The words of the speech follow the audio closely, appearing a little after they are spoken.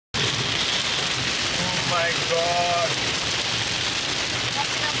god.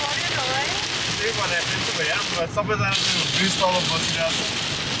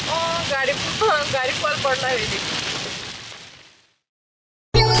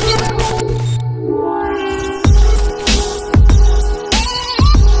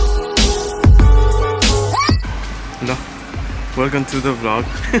 Hello, welcome to the vlog.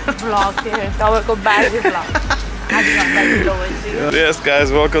 Vlog here. Go back to vlog. Yes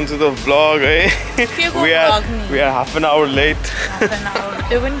guys, welcome to the vlog. Eh? we are half an hour late.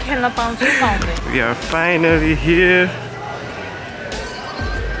 We are finally here.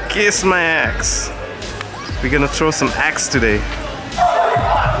 Kiss my axe. We're gonna throw some axe today.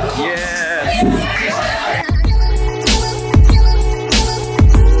 Yeah.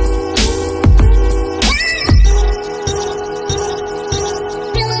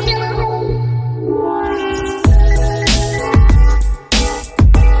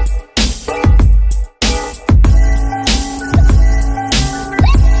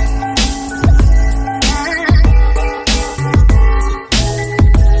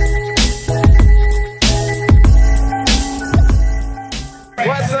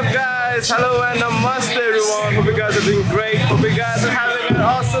 Hello and namaste everyone. Hope you guys are doing great. Hope you guys are having an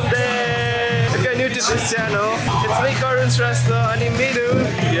awesome day. If you're new to this channel, it's me Karoon Shrestha and Meenu.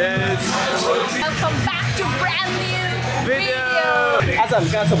 Yes. Welcome back to brand new video. Kiss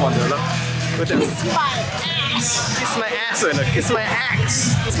my ass. Kiss my ass. Kiss my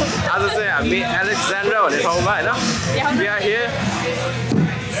axe. As I say, I'm Alexandria. We are here.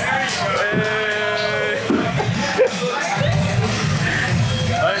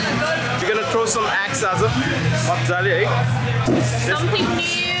 We're gonna throw some axe as well. Something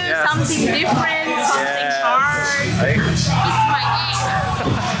new, something different, something hard. Kiss my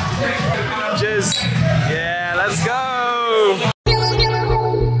ass. Just, yeah, let's go.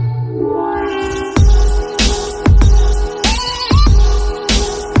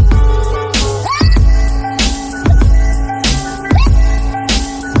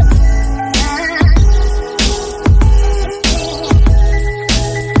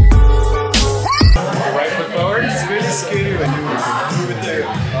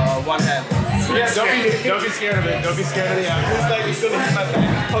 Don't be scared of it. Don't be scared of the axe. It's like it's gonna hit my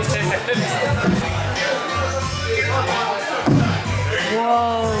back. Post it.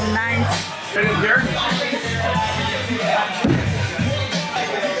 Whoa, nice. Right in here.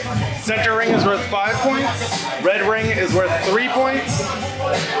 Center ring is worth 5 points. Red ring is worth 3 points.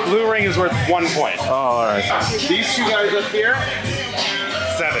 Blue ring is worth 1 point. Oh, alright. These two guys up here,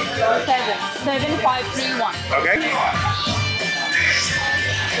 7. 7, 5, 3, 1. Okay.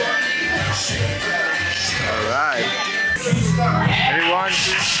 Alright. Everyone.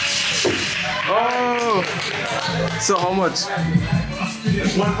 Oh! So how much?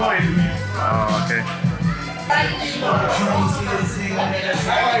 It's 1 point. Oh, okay.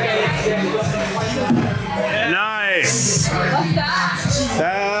 Nice! What's that?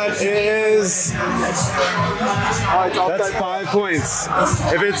 That is... That's 5 points.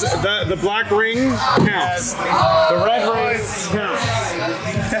 If it's the black ring, counts. The red ring counts.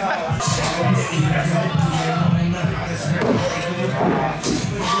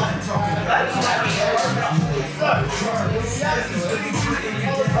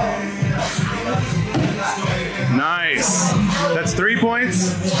 Nice. That's 3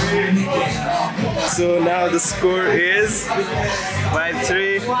 points. So now the score is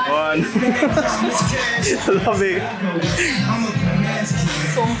 5-3-1. Love it.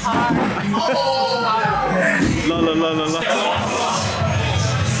 So hard. La la la la la.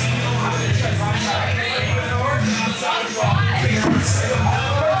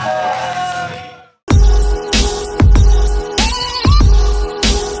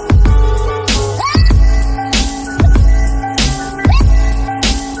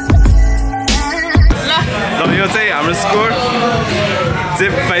 Yo चाहिँ हाम्रो score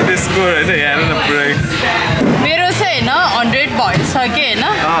चाहिँ 5 score हैन हेर्न पुरै मेरो चाहिँ हैन 100 भएछ के हैन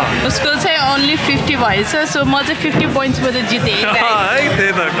उसको चाहिँ only 50 भएछ सो म चाहिँ 50 पोइन्ट्स मध्ये जिते है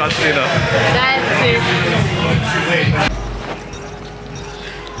त्यही त कति न That's it.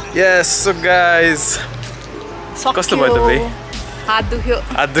 Yes, so guys कस्तो भयो त भाइ हात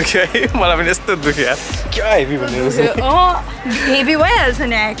दुख्यो है मलाई पनि यस्तो दुख्यो यार क्या हेभी भनेर हेभी भइहाल्छ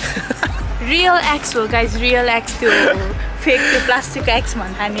नि एक्स रियल एक्स हो गाइज रियल एक्स त्यो फेक त्यो प्लास्टिक एक्स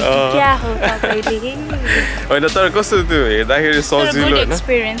भन्छ हामी क्या हो तपाईले हैन तर कस्तो त्यो हेर्दाखेरि सजिलो हैन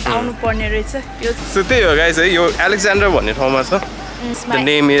एक्सपीरियन्स आउनु पर्ने रहेछ यो सो त्यही हो गाइज है यो Alexandria भन्ने ठाउँमा छ The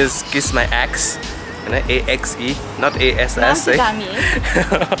name is Kiss My Axe हैन AXE not ASS है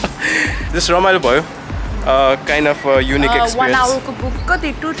जस्ट रमाइलो भयो kind of a unique experience. 1 hour को book कति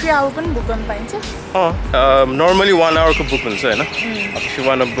 2-3 hour पनि book गर्न पाइन्छ? Normally 1 hour को book हुन्छ हैन. If you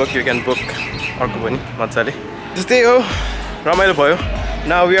want to book, you can book अर्को पनि मजाले. त्यस्तै हो, रमाइलो भयो.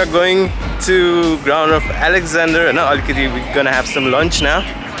 Now we are going to ground of Alexandria and we're gonna have some lunch now.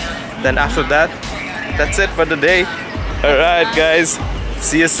 Then after that, that's it for the day. Alright guys,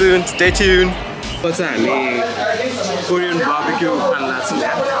 see you soon, stay tuned. What's that? Korean barbecue and that's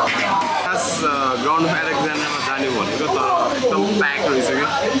ground of Alexandria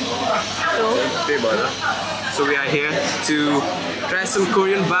so we are here to try some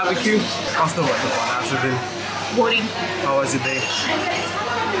Korean barbecue. Boring. How was your day?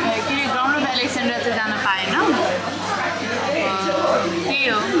 Ground of Alexandria to जान पाएन. त्यही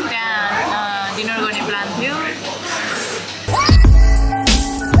हो, त्यहाँ dinner गर्ने plan थियो.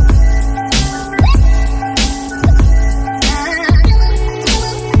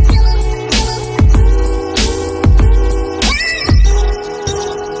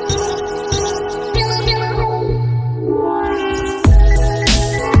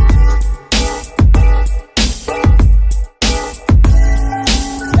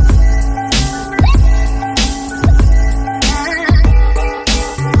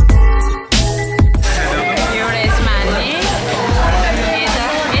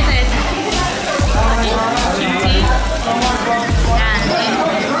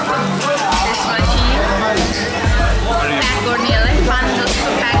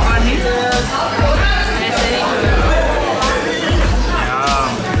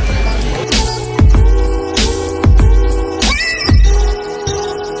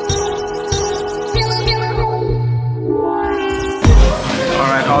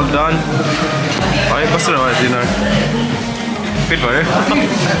 All done. Why was dinner? Fit bhayo?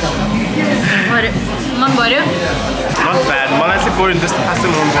 मन पर्यो? Not bad. मलाई चाहिँ Korean just खासै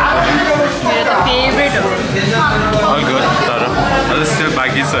मन पर्दैन. मेरो त फेभरेट हो. All good. तर अझै still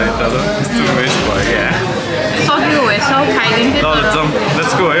बाँकी छ है तर still waste भयो क्या. सक्यो है, सब खाइदिन्थ्यो ल जम.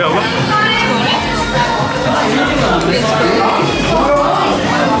 Let's go है अब.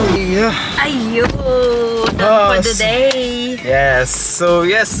 Ayyo, done for the day. Yes, so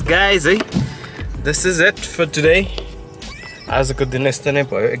yes guys, this is it for today. आजको दिन यस्तो नै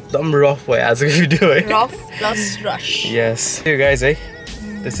भयो, एकदम रफ भयो आजको भिडियो है. Rough plus rush. Yes, you guys,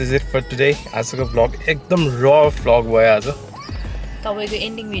 this is it for today. आजको vlog एकदम raw vlog भयो आज. तपाईको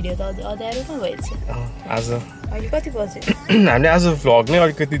एन्डिङ भिडियो त अध्यारोमा भएछ. आज अहिले कति बज्यो? हामीले आज vlog नै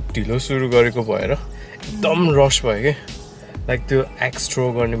अलिकति ढिलो सुरु गरेको भएर एकदम रश भयो के. लाइक त्यो एक्स्ट्रो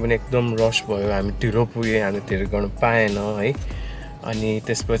गर्ने पनि एकदम रश भयो. हामी ढिलो पुग्यो, हामी धेरै गर्न पाएन है. अनि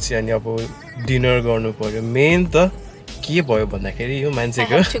त्यसपछि अनि अब डिनर गर्नु पर्यो. मेन त के भयो भन्दाखेरि यो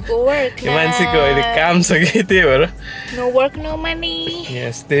मान्छेको अहिले काम छ कि त्यही भएर नो वर्क नो मनी.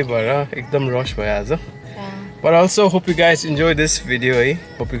 यस त्यही भएर एकदम रश भयो आज. But also hope you guys enjoy this video.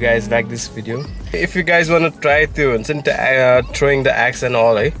 Hope you guys like this video. If you guys want to try to throwing the axe and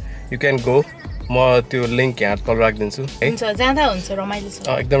all, you can go. म त्यो link यहाँ तल राखिदिन्छु है. हुन्छ जाँदा हुन्छ, रमाइलो छ.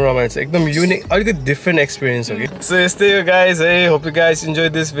 एकदम रमाइलो छ, एकदम युनिक, अलिकति डिफरेन्ट एक्सपिरियन्स हो कि. So यस्तै हो guys. Hope you guys enjoy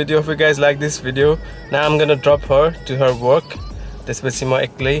this video. Hope you guys like this video. Now I'm gonna drop her to her work. त्यसपछि म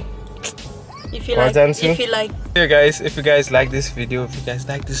एक्लै if you like hey guys, if you guys like this video, if you guys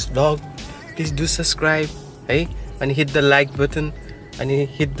like this vlog, please do subscribe. Hey, and hit the like button and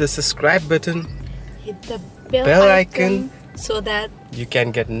hit the subscribe button. Hit the bell icon so that you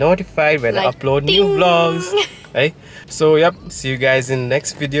can get notified when I upload new vlogs. Hey, so yep, see you guys in the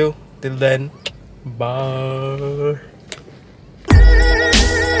next video. Till then, bye.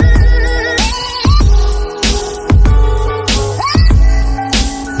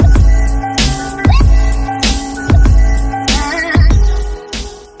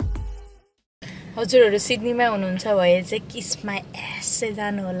 हजुरहरु सिडनीमा हुनुहुन्छ भए चाहिँ kiss my S चाहिँ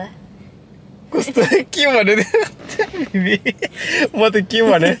जानु होला. कस्तो के भने म त के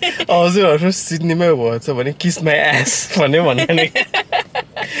भने हजुरहरु सिडनीमै भएछ भने किस माई एस भन्ने